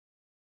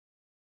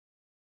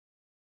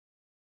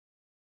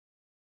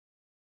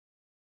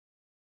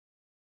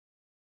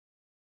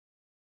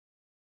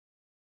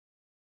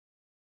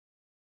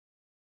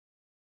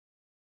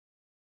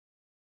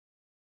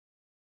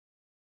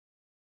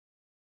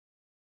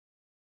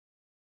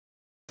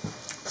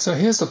So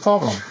here's the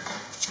problem.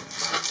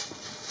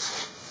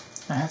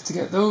 I have to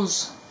get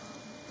those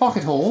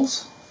pocket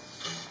holes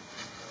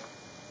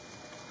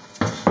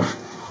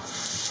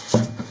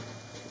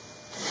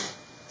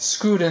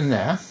screwed in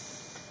there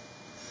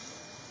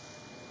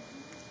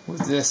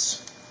with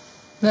this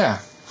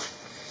there.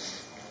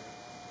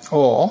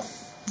 Or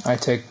I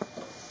take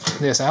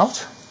this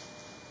out,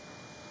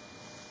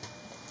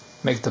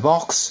 make the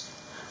box,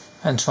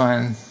 and try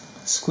and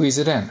squeeze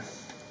it in.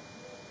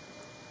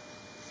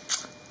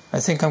 I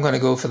think I'm going to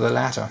go for the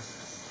latter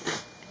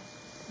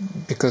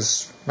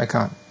because I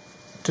can't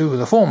do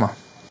the former.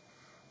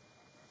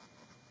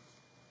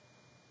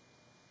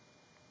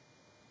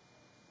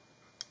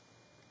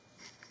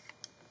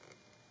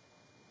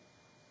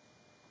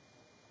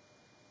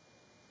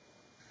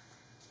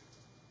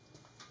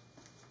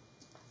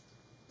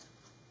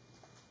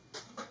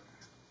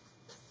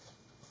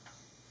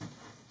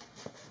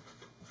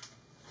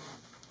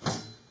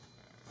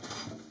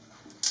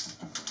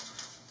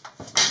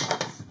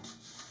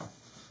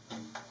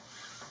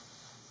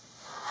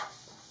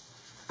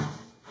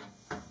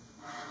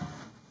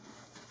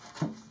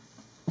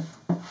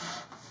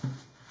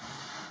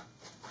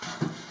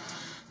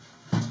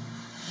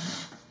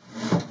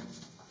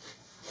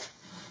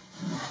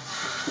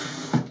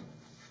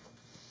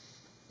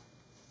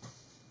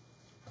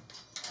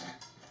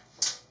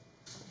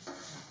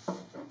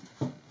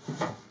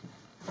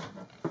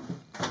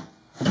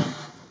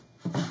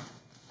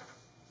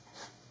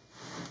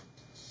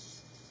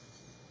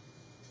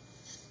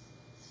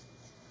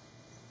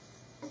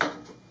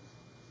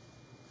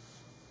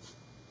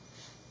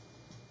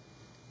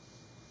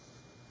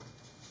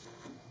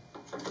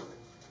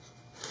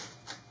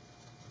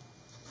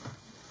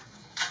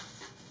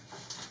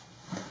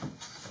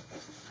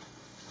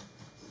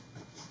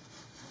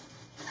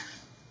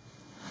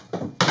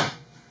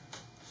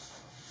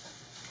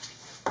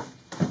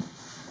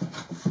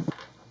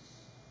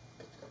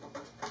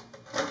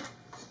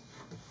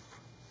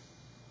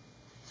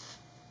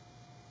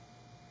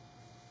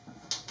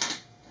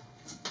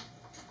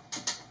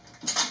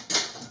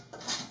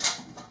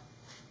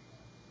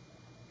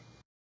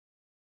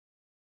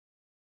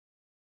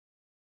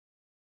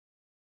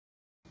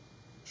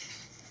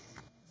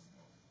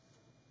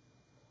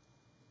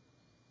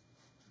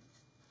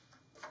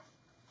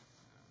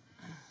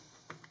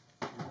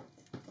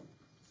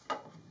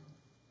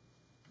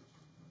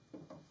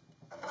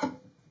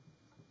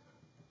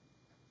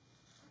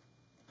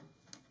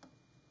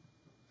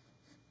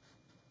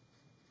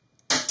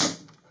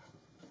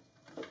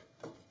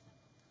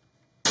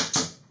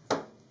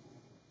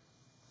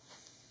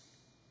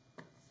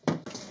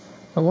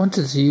 I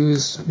wanted to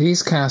use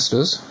these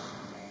casters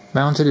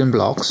mounted in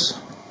blocks,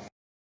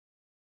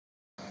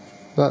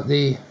 but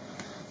the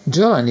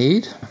drill I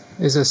need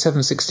is a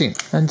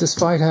 7/16, and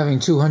despite having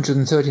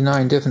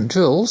 239 different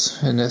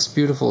drills in this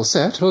beautiful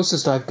set, the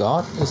closest I've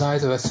got is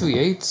either a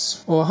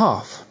 3/8 or a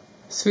half.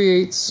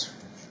 3/8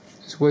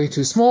 is way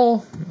too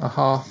small, a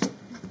half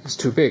is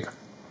too big.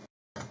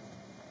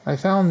 I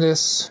found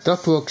this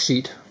ductwork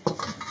sheet,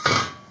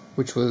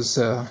 which was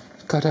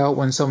cut out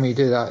when somebody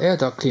did our air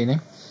duct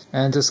cleaning,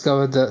 and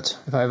discovered that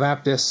if I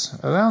wrap this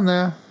around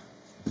there,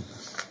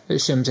 it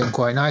shims in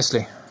quite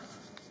nicely.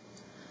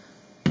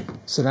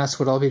 So that's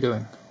what I'll be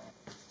doing.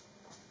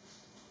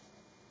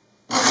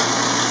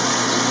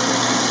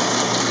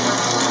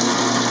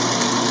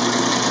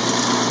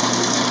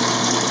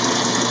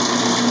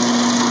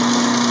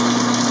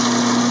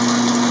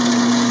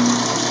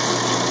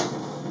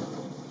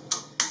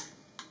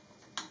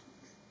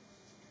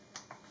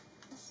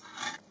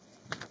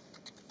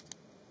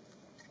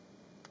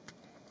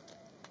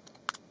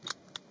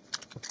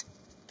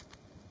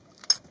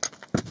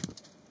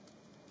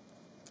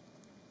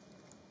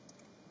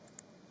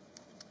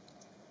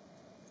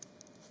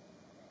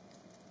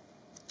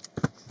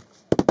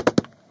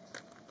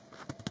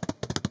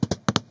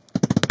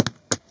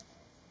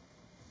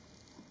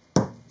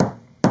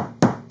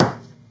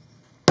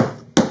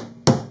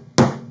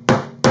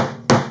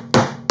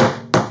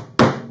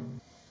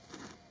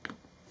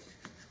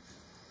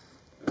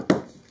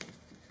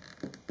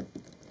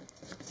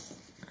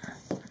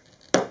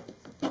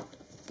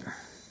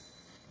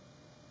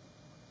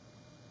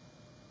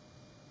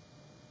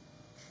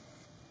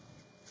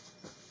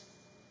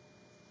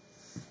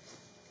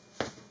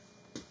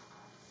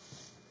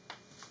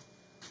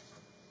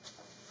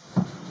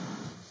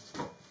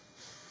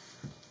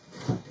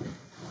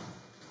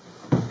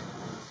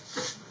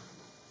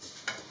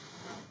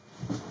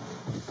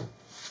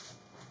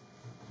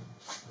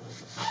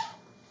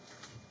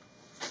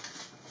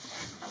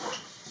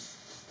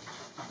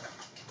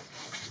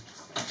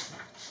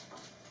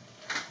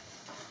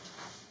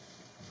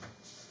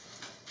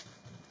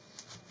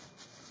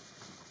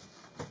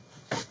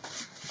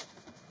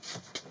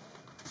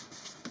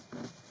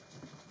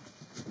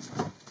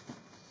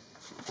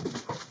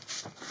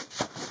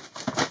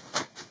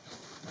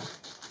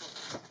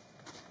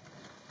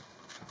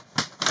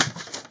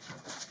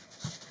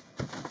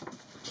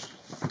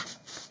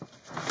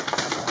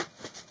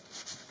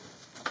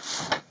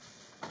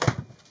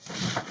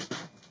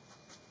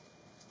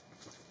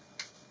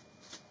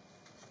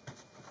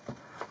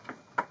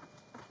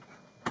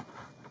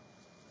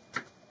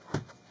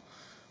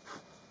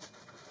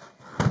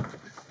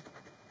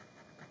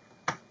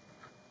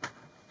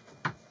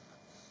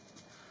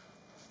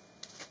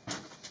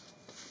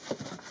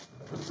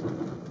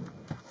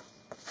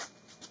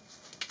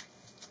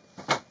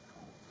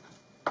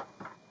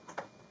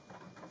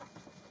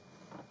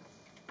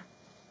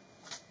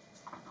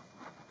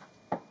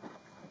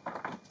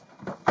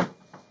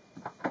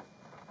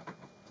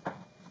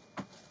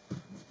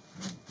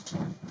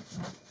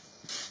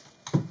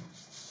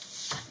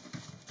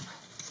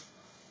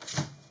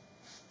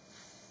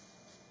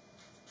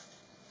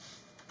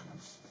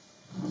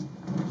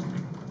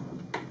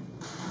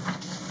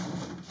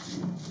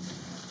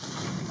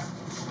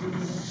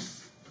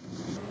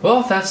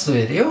 Well, that's the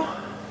video.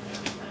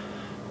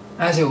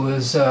 As it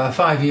was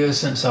 5 years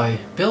since I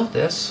built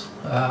this,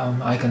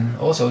 I can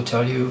also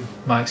tell you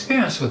my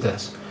experience with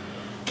this.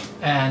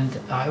 And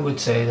I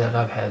would say that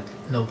I've had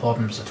no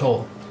problems at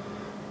all.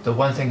 The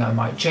one thing I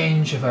might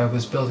change if I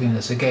was building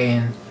this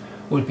again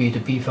would be to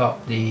beef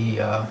up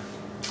the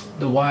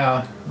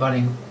wire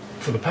running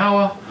for the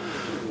power,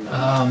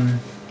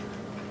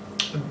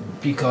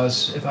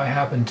 because if I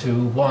happen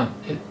to want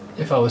it,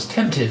 if I was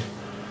tempted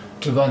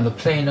to run the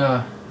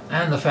planer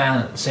and the fan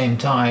at the same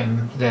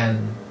time,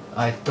 then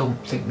I don't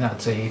think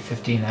that's a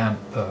 15 amp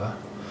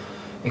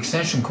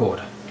extension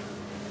cord.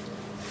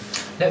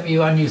 Let me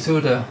run you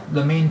through the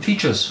main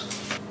features.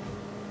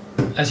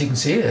 As you can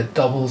see, it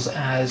doubles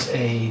as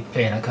a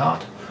planer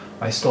cart.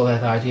 I stole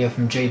that idea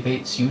from Jay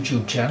Bates'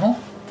 YouTube channel.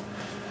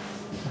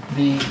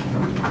 The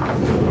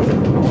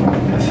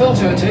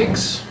filter it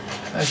takes,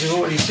 as you've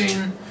already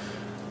seen,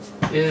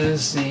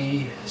 is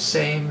the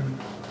same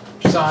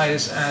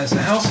size as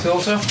the house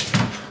filter.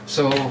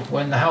 So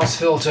when the house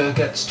filter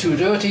gets too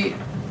dirty,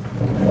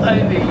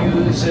 I may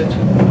use it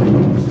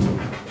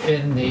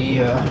in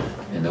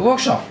the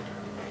workshop.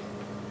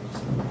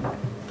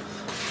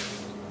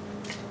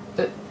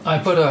 I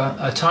put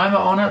a timer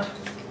on it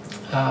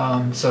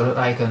so that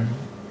I can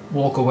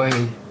walk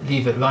away,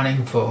 leave it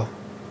running for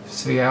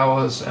 3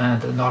 hours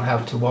and not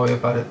have to worry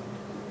about it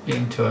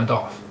being turned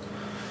off.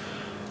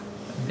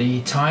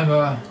 The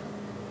timer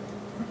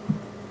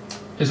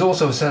is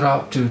also set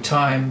up to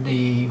time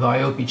the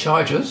Ryobi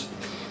chargers,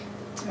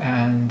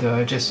 and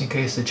just in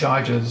case the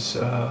chargers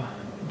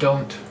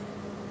don't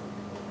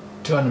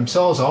turn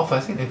themselves off,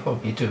 I think they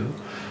probably do,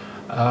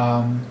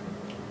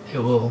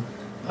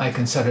 I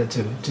can set it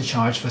to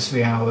charge for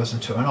 3 hours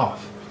and turn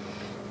off.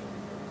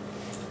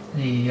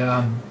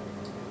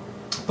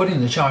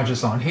 Putting the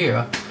chargers on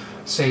here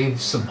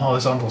saves some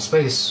horizontal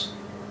space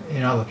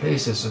in other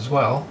places as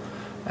well,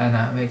 and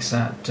that makes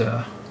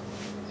that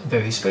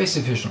very space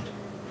efficient.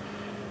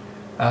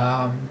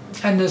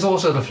 And there's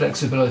also the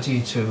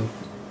flexibility to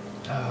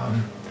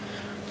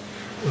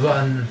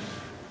run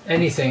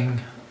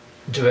anything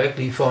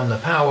directly from the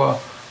power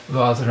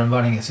rather than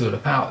running it through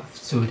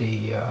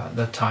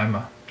the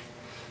timer.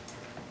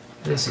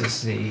 This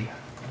is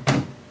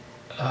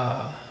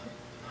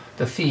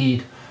the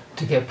feed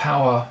to get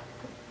power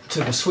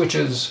to the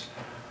switches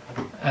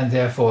and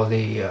therefore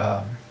the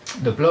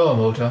blower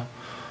motor.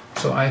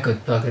 So I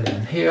could plug it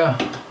in here.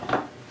 If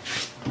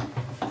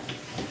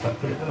I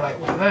put it the right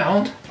way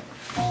around.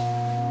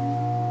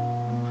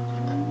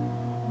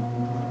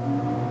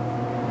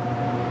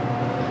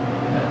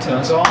 That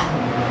turns on.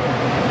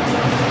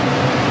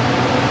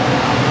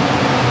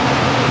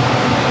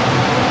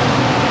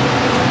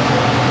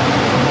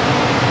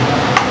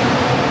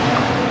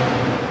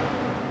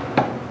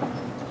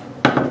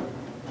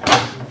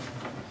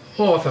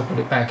 Or if I put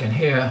it back in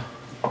here,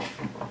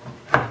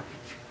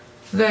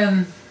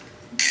 then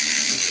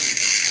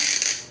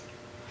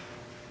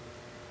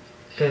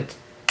it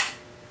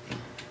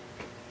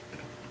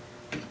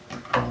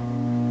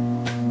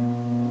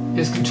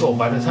is controlled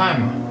by the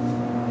timer.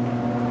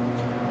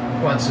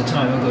 Once the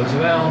timer goes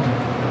around,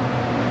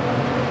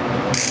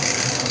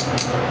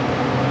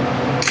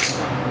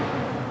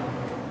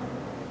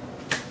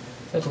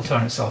 it'll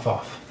turn itself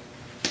off.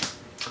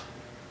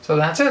 So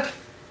that's it.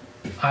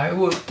 I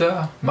would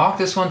mark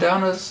this one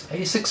down as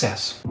a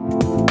success.